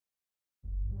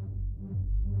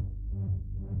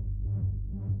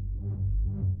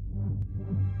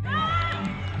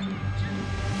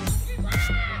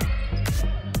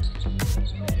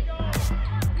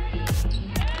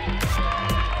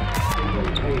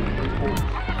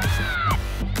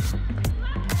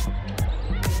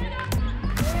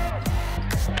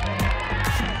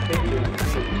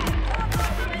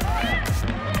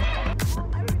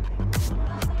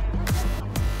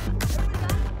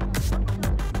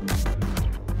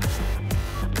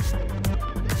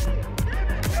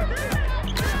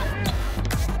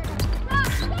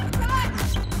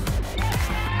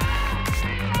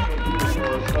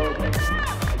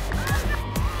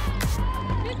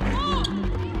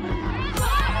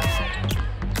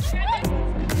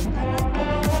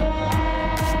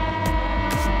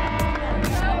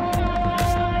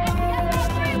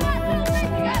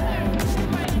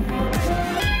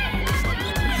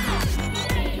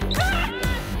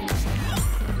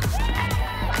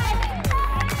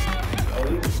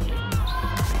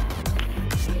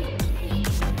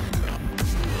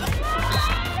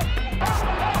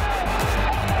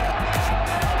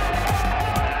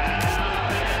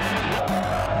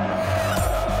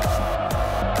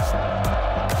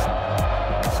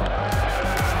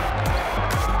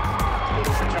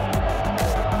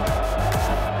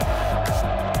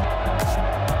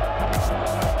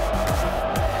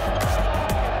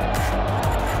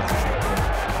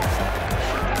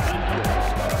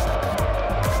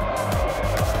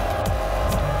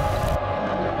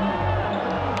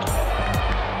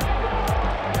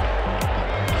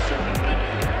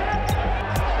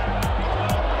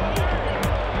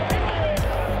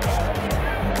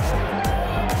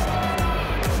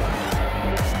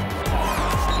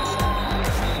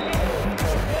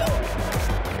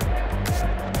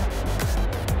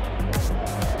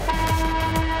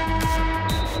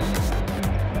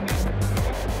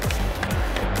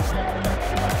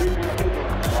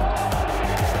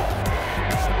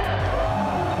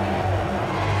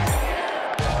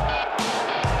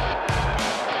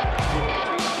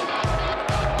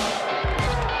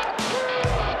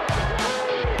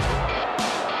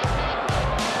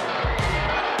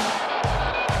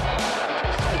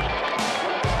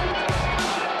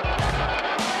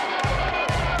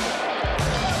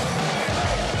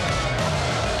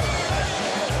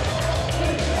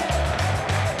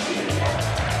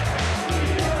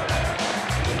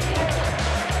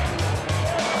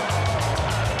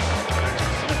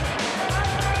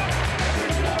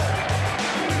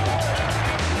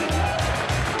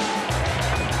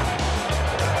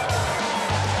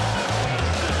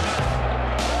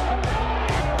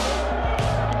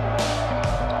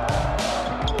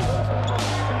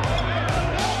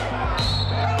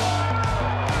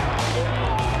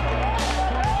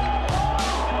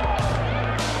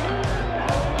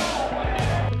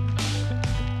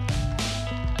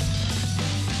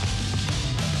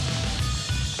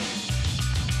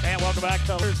go back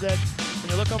to that when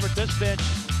you look over at this bench,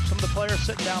 some of the players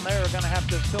sitting down there are going to have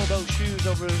to fill those shoes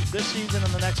over this season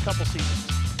and the next couple seasons.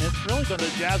 And it's really going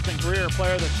to Jasmine Greer, a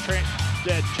player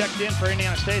that checked in for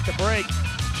Indiana State to break.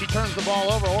 She turns the ball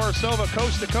over. Orisova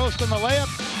coast to coast on the layup.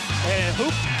 And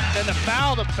hoop. And the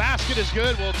foul, the basket is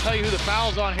good. We'll tell you who the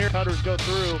foul's on here. Cutters go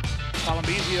through.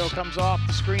 Palambizio comes off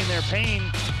the screen there. Payne,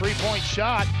 three-point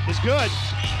shot is good.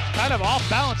 Kind of off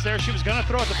balance there. She was going to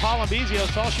throw it to Palambizio.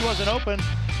 Saw she wasn't open.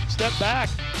 Step back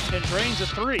and drains a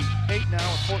three. 8 now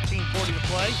with 14:40 to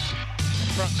play.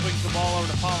 Front swings the ball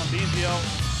over to Palambizio.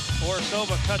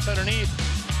 Orisova cuts underneath.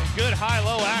 And good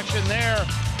high-low action there.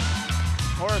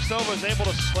 Orisova is able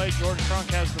to slay. Jordan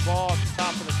Trunk has the ball at the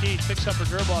top of the key. Picks up her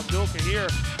dribble. Abdulka here.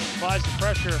 Applies the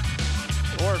pressure.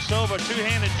 Orisova,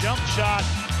 two-handed jump shot.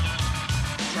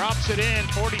 Drops it in.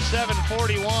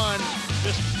 47-41.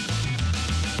 Just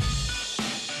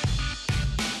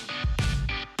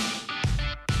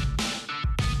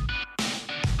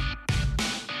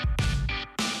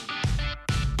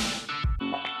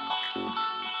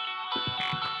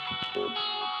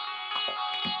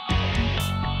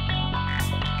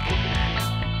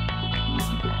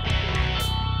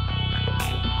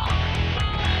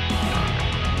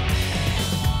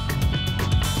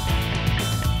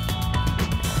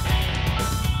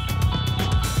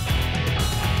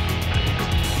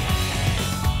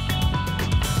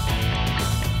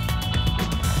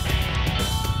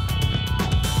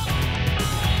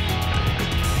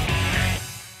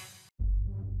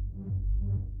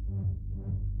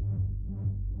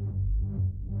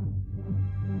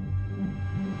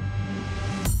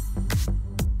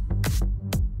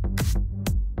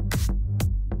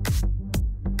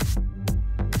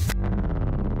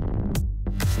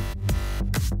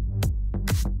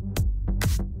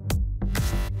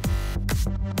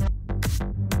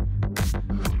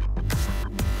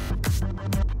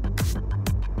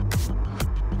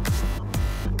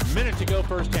minute to go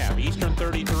first half. Eastern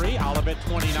 33, Olivet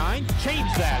 29. Change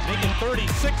that, make it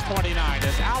 36-29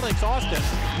 as Alex Austin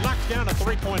knocks down a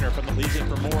three-pointer from the Legion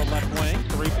for Moore left wing.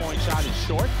 Three-point shot is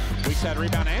short. Weak side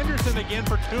rebound. Anderson again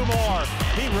for two more.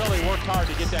 He really worked hard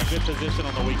to get that good position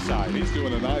on the weak side. He's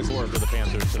doing a nice work for the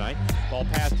Panthers tonight. Ball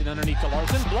passed in underneath to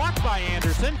Larson. Blocked by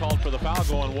Anderson. Called for the foul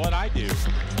going what I do.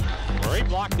 Great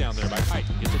block down there by Pike.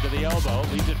 Gets it to the elbow.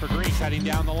 Leaves it for Green. Cutting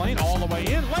down the lane. All the way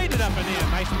in. Laid it up and in.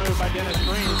 Nice move by Dennis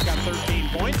Green. He's got 13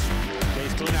 points. Jay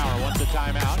Spoonhour wants a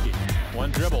timeout.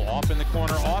 One dribble off in the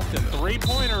corner. Austin.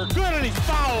 Three-pointer. Good, and he's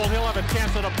fouled. He'll have a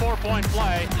chance at a four-point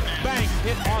play. Banks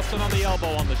hit Austin on the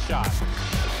elbow on the shot.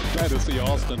 Glad to see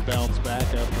Austin bounce back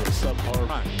after a subpar.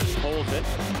 Holds it.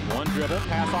 One dribble.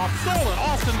 Pass off. Stolen.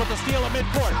 Austin with the steal at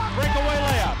midcourt. Breakaway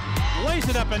layup. Lays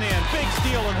it up and in. Big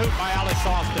steal and hoop by Alex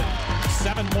Austin.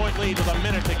 7-point lead with a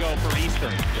minute to go for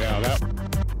Eastern. Yeah, that.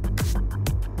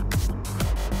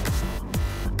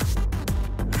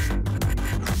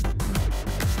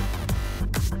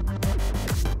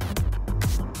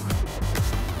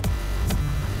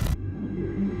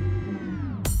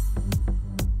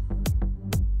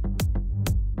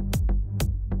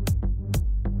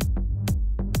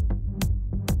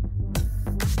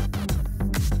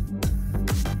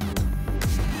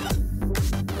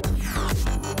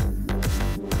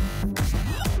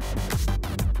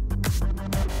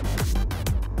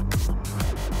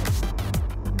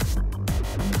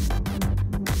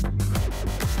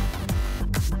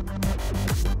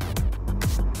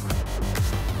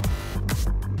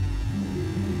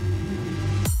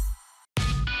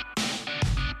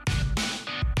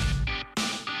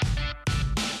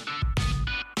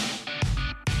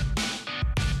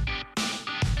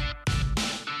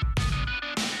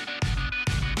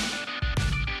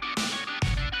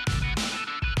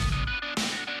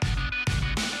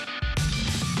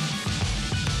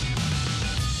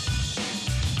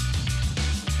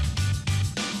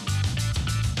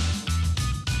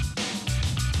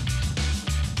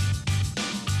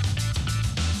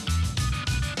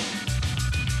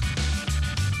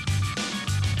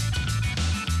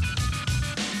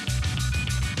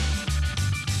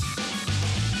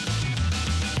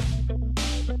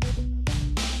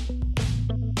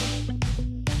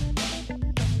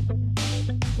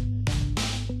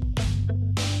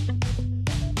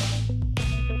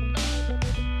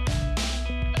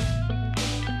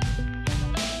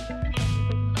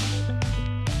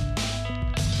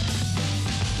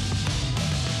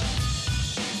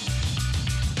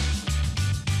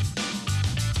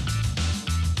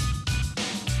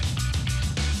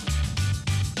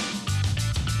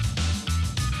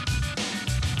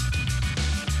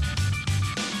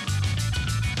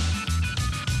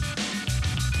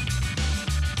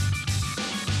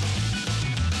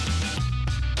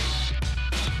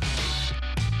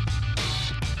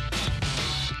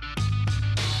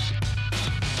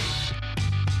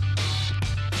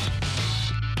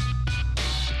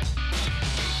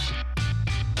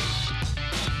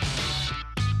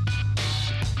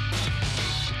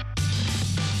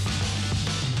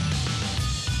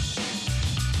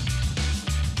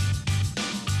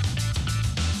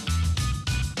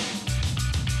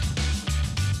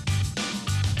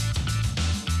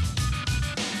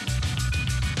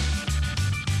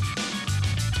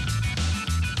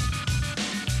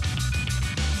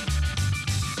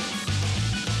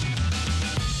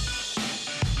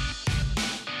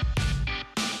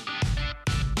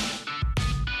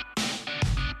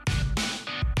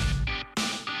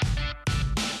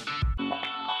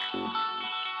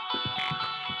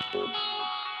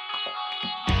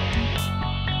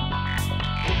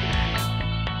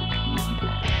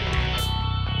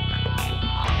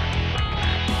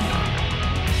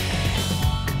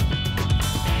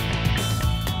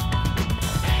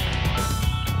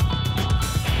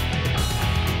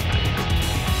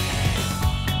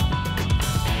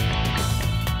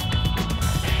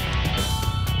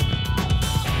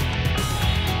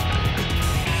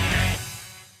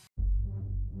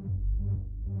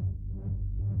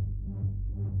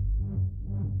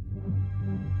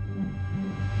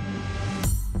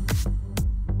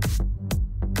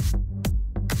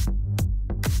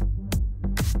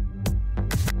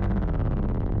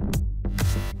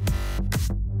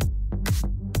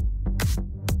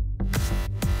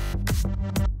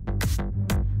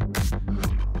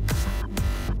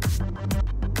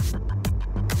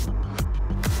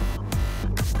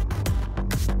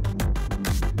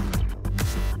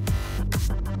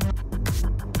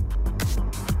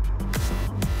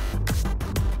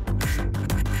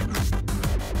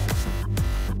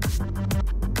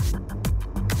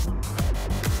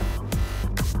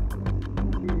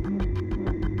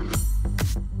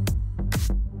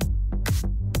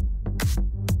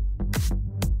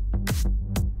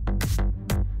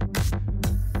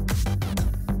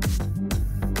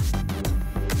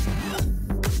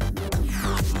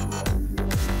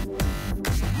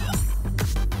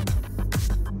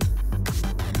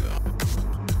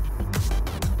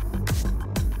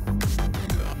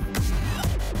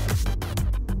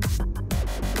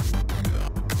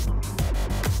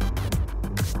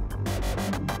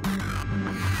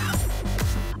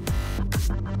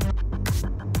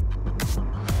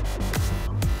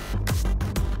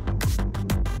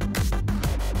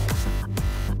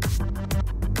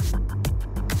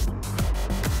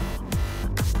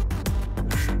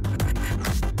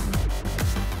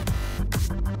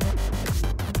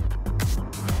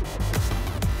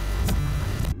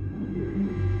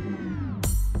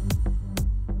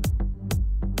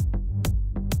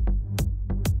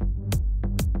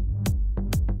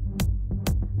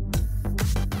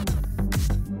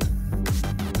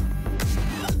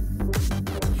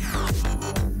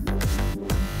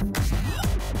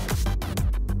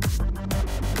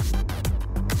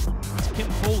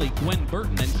 Gwen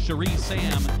Burton and Cherie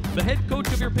Sam, the head coach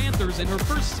of your Panthers in her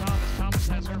first. Thomas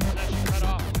has her possession cut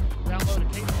off. Down low to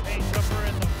Caitlin Payne. Jumper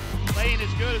in the lane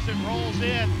as good as it rolls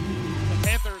in. The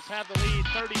Panthers have the lead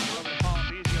 30 over to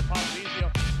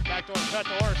Palomvizio. Backdoor cut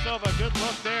to Orsova. Good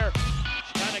look there.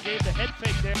 She kind of gave the head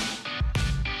fake there.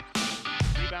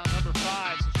 Rebound number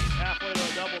 5, so she's halfway to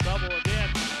a double-double again.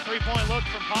 Three-point look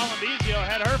from Palomvizio.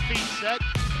 Had her feet set.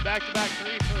 Back-to-back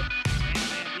three for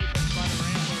man-to-man defense by the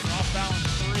Ramblers. Off-balance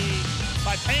three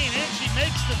by Payne, and she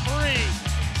makes the three.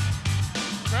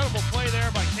 Incredible play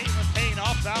there by Caitlin Payne.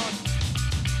 Off-balance.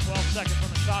 12 seconds on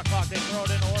the shot clock. They throw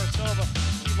it into Orsova.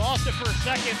 She lost it for a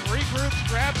second, regroups,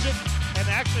 grabs it, and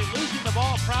actually losing the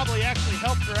ball probably actually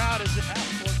helped her out as it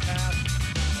half-court pass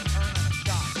and turn on a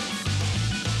shot.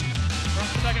 From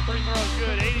the second free throw is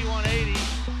good, 81-80.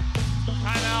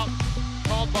 Timeout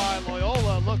called by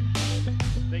Loyola. Look,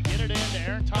 they get it into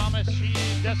Aaron Thomas. She,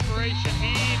 desperation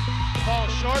heave,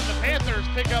 falls short. The Panthers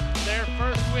pick up their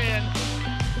first win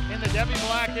in the Debbie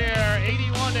Black Air,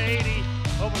 81-80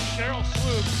 over Cheryl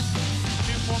Swoops.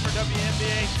 Two former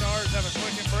WNBA stars have a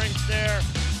quick embrace there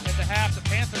at the half. The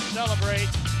Panthers celebrate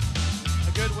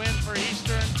a good win for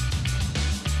Eastern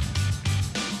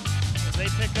as they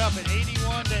pick up an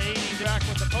 81-80. Back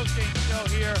with the postgame show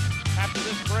here after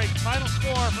this break. Final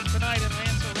score from tonight in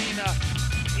Lance Arena: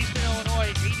 Eastern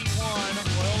Illinois 81,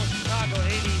 Loyola Chicago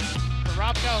 80. For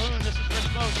Rob Calhoun, this is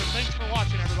Rich Moser. Thanks for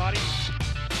watching, everybody.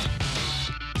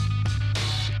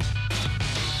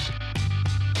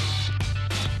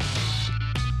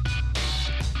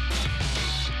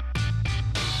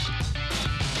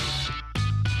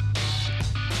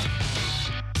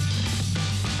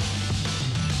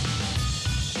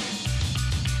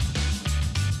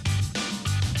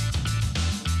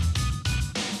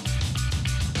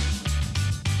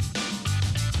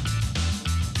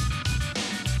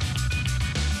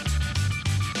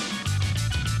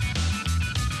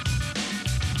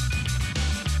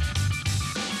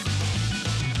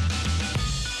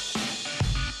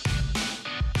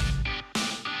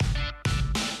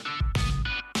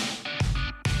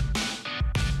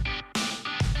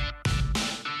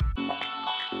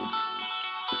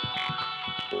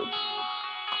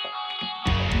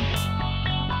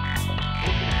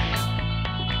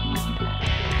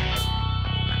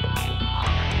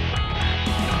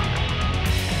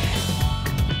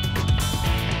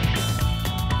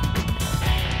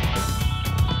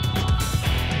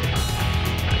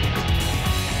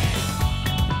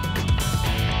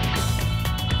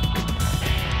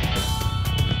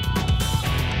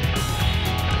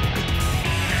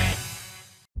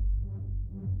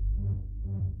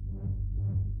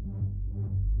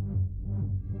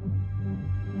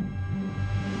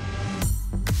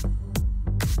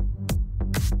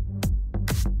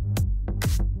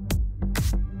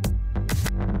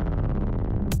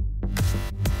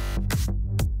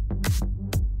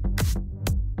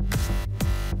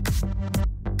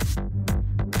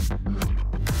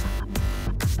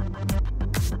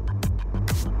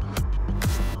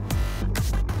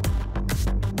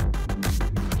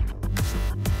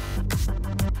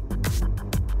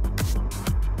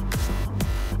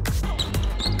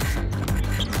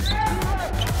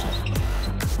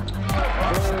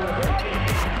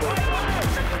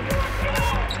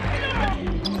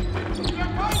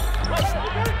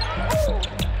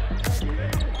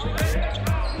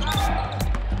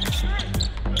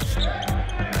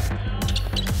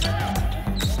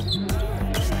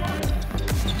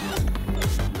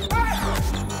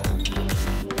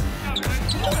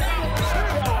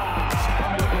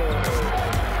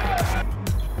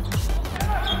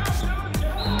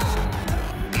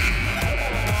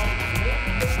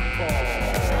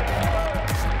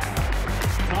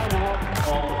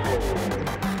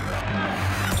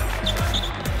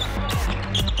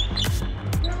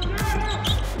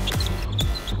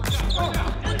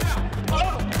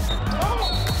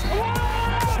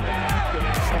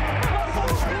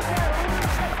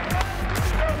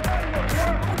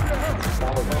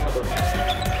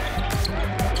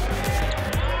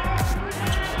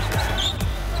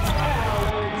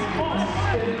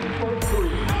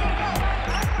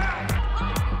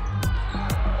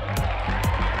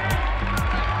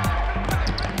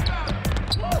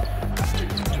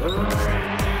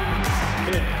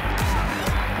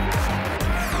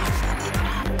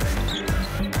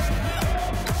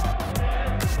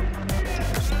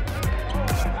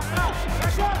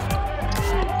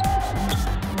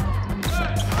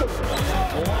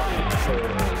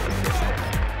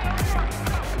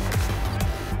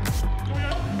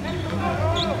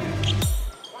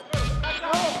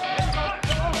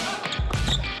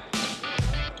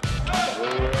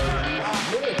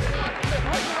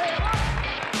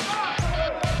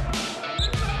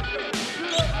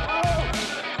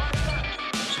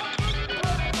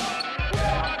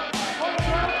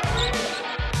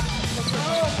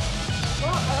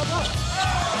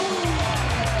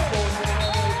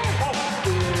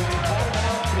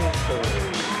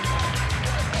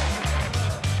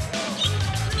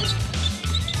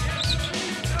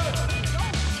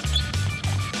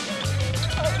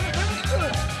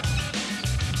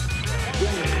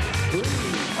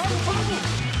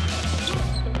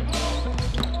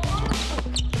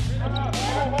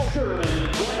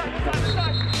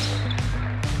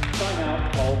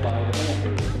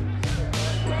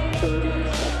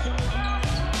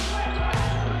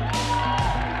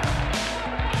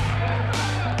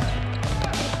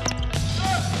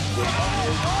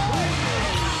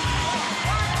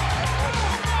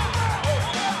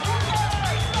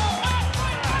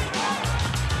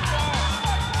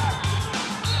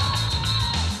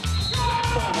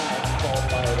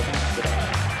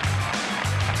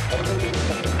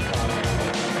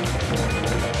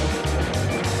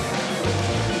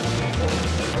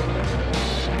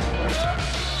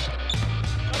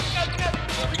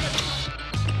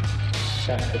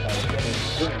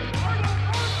 Purdue.